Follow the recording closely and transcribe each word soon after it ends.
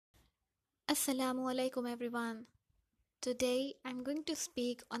Assalamu alaikum everyone. Today I'm going to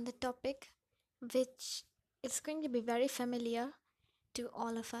speak on the topic which is going to be very familiar to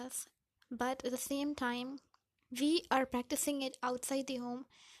all of us, but at the same time we are practicing it outside the home,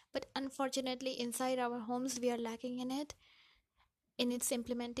 but unfortunately inside our homes we are lacking in its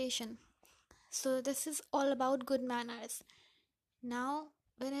implementation. So this is all about good manners. Now,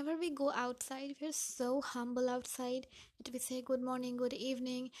 whenever we go outside, we're so humble outside that we say good morning, good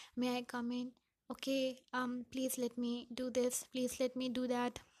evening, may I come in? Okay, please let me do this, please let me do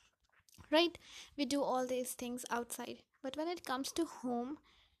that. Right? We do all these things outside. But when it comes to home,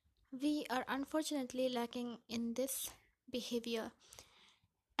 we are unfortunately lacking in this behavior.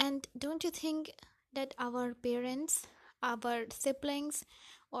 And don't you think that our parents, our siblings,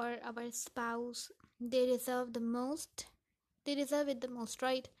 or our spouse, they deserve the most? They deserve it the most,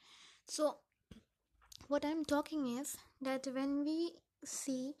 right? So, what I'm talking is that when we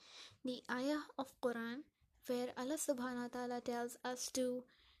see the ayah of Quran where Allah subhanahu wa ta'ala tells us to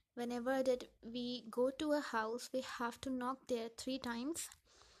whenever that we go to a house we have to knock there 3 times,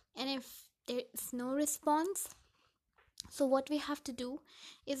 and if there is no response, so what we have to do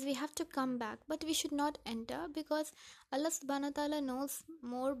is we have to come back, but we should not enter because Allah subhanahu wa ta'ala knows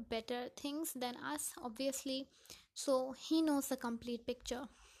more better things than us, obviously. So he knows the complete picture,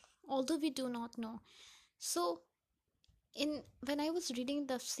 although we do not know. So in when I was reading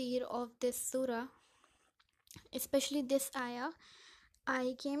the tafsir of this surah, especially this ayah,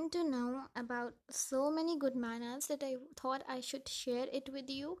 I came to know about so many good manners that I thought I should share it with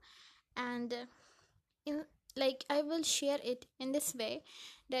you. And in like I will share it in this way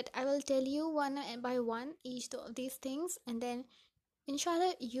that I will tell you one by one each of these things, and then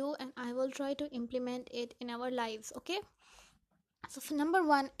inshallah you and I will try to implement it in our lives. Okay, so for number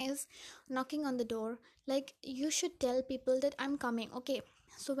one is knocking on the door. Like you should tell people that I'm coming. Okay,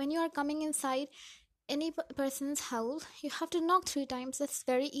 so when you are coming inside any person's house, you have to knock 3 times. That's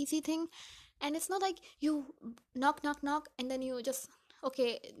very easy thing, and it's not like you knock knock knock and then you just,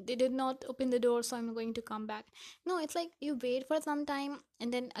 okay, they did not open the door so I'm going to come back. No, it's like you wait for some time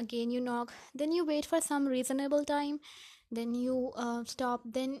and then again you knock, then you wait for some reasonable time, then you stop,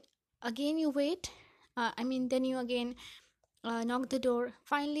 then again you wait, then you again knock the door.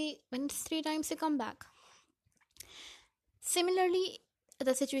 Finally, when it's 3 times, you come back. Similarly,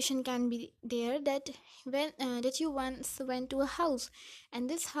 the situation can be there that when that you once went to a house and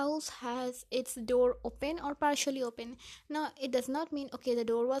this house has its door open or partially open. Now, it does not mean okay the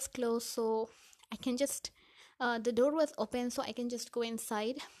door was closed, so I can just the door was open, so I can just go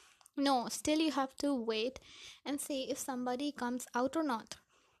inside. No, still you have to wait and see if somebody comes out or not.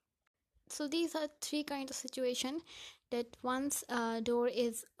 So these are three kinds of situation, that once door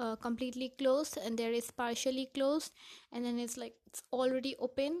is completely closed and there is partially closed, and then it's like it's already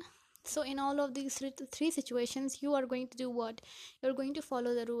open. So in all of these three situations, you are going to do what? You're going to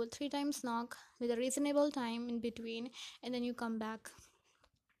follow the rule: 3 times knock with a reasonable time in between, and then you come back.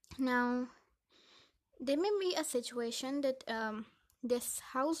 Now, there may be a situation that this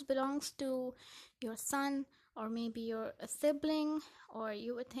house belongs to your son or maybe your sibling, or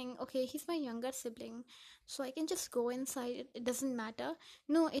you would think, okay, he's my younger sibling, so I can just go inside, it doesn't matter.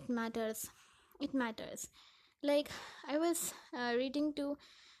 No, it matters. It matters. Like I was reading to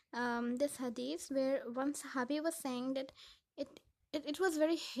this hadith where one sahabi was saying that it was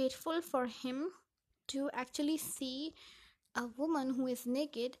very hateful for him to actually see a woman who is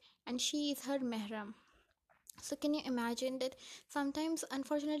naked and she is her mehram. So can you imagine that sometimes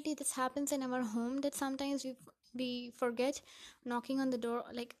unfortunately this happens in our home, that sometimes we forget knocking on the door,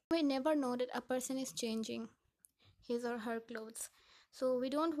 like we never know that a person is changing his or her clothes. So we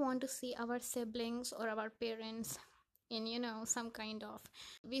don't want to see our siblings or our parents in some kind of,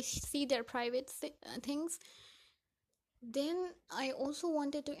 we see their private things. Then I also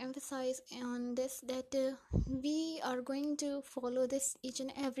wanted to emphasize on this that we are going to follow this each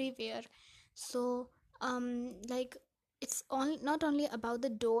and everywhere. So like it's all not only about the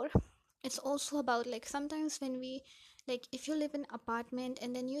door, it's also about, like, sometimes when we, like, if you live in apartment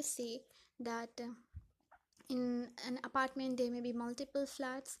and then you see that in an apartment there may be multiple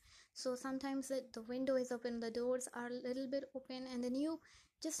flats, so sometimes the window is open, the doors are a little bit open, and then you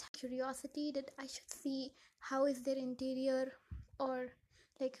just have curiosity that I should see how is their interior, or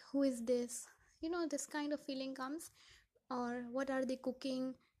like who is this, this kind of feeling comes, or what are they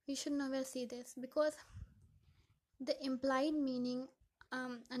cooking. We should never see this, because the implied meaning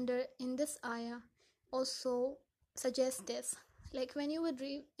under in this ayah also suggests this. Like when you would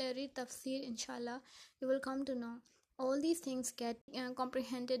read tafsir, inshallah, you will come to know all these things get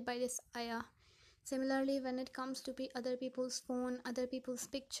comprehended by this ayah. Similarly, when it comes to other people's phone, other people's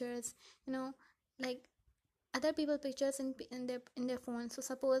pictures, you know, like other people pictures in their phone. So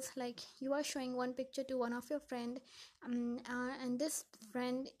suppose like you are showing one picture to one of your friend, and this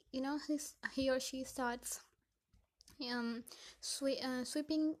friend, he or she starts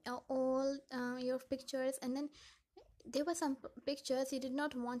sweeping all your pictures, and then there were some pictures you did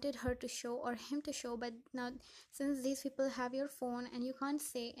not wanted her to show or him to show, but now since these people have your phone and you can't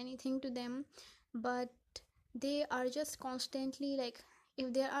say anything to them, but they are just constantly like,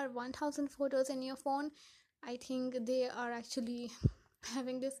 if there are 1000 photos in your phone, I think they are actually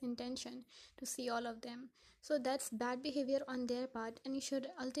having this intention to see all of them. So that's bad behavior on their part, and you should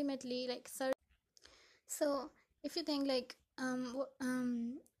ultimately like search. So if you think like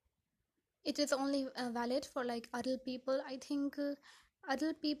it is only valid for like adult people, I think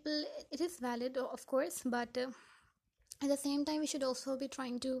adult people, it is valid of course, but at the same time we should also be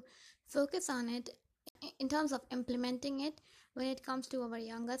trying to focus on it in terms of implementing it when it comes to our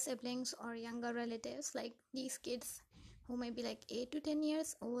younger siblings or younger relatives, like these kids who may be like 8 to 10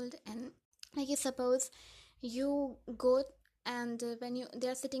 years old. And like, you suppose you go, and when you they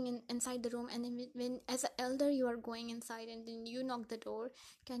are sitting inside the room, and then when as an elder you are going inside and then you knock the door,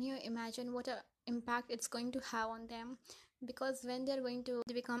 can you imagine what a impact it's going to have on them? Because when they're going to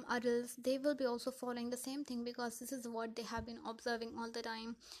become adults, they will be also following the same thing, because this is what they have been observing all the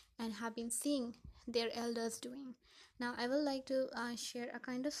time and have been seeing their elders doing. Now I would like to share a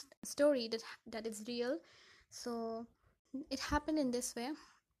kind of story that is real. So it happened in this way,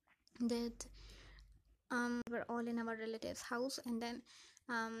 that we're all in our relative's house, and then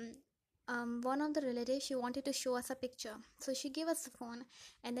um, one of the relatives, she wanted to show us a picture, so she gave us the phone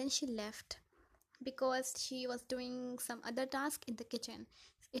and then she left because she was doing some other task in the kitchen.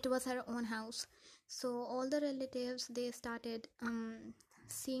 It was her own house. So all the relatives, they started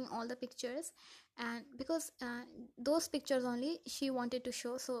seeing all the pictures, and because those pictures only she wanted to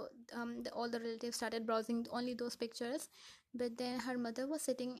show, so all the relatives started browsing only those pictures. But then her mother was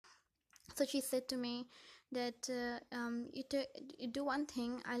sitting, so she said to me that you do one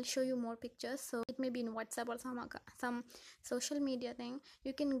thing, I'll show you more pictures. So it may be in WhatsApp or some social media thing,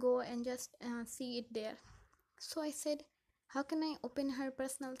 you can go and just see it there. So I said, how can I open her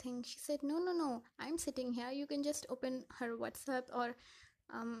personal thing? She said, no, no, no, I'm sitting here, you can just open her WhatsApp. Or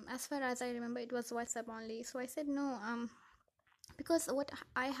as far as I remember, it was WhatsApp only. So I said no, because what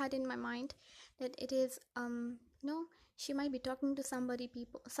I had in my mind, that it is no, she might be talking to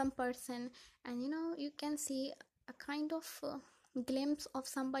some person, and you can see a kind of glimpse of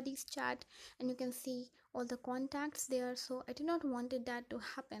somebody's chat, and you can see all the contacts there. So I did not wanted that to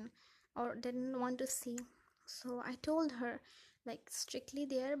happen, or didn't want to see. So I told her, like strictly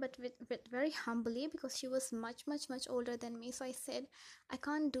there, but with very humbly, because she was much much much older than me. So I said, I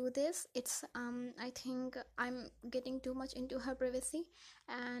can't do this. It's I think I'm getting too much into her privacy,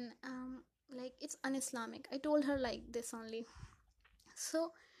 and like it's un-Islamic. I told her like this only.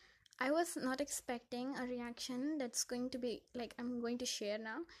 So I was not expecting a reaction that's going to be like I'm going to share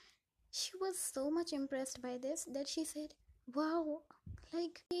now. She was so much impressed by this that she said, wow,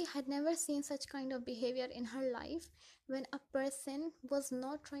 like she had never seen such kind of behavior in her life, when a person was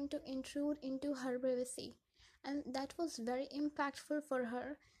not trying to intrude into her privacy. And that was very impactful for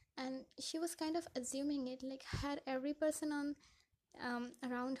her. And she was kind of assuming it, like had every person on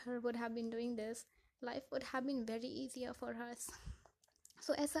around her would have been doing this, life would have been very easier for us.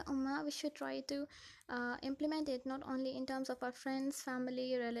 So as a ummah, we should try to implement it, not only in terms of our friends,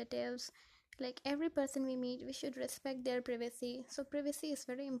 family, relatives, like every person we meet, we should respect their privacy. So privacy is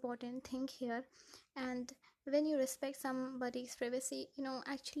very important thing here. And when you respect somebody's privacy,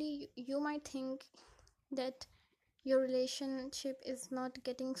 actually you might think that your relationship is not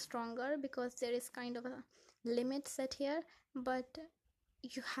getting stronger because there is kind of a limit set here. But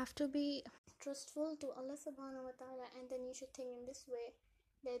you have to be trustful to Allah subhanahu wa ta'ala, and then you should think in this way,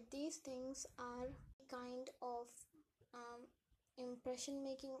 that these things are kind of um, impression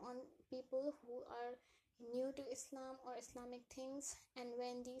making on people who are new to Islam or Islamic things. And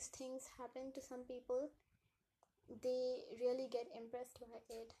when these things happen to some people, they really get impressed by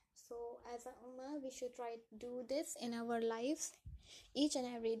it. So as a ummah, we should try to do this in our lives each and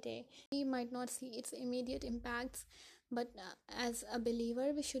every day. We might not see its immediate impacts, but as a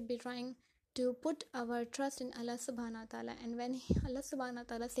believer, we should be trying to put our trust in Allah subhanahu wa ta'ala. And when Allah subhanahu wa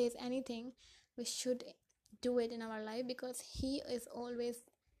ta'ala says anything, we should do it in our life, because He is always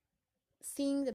seeing the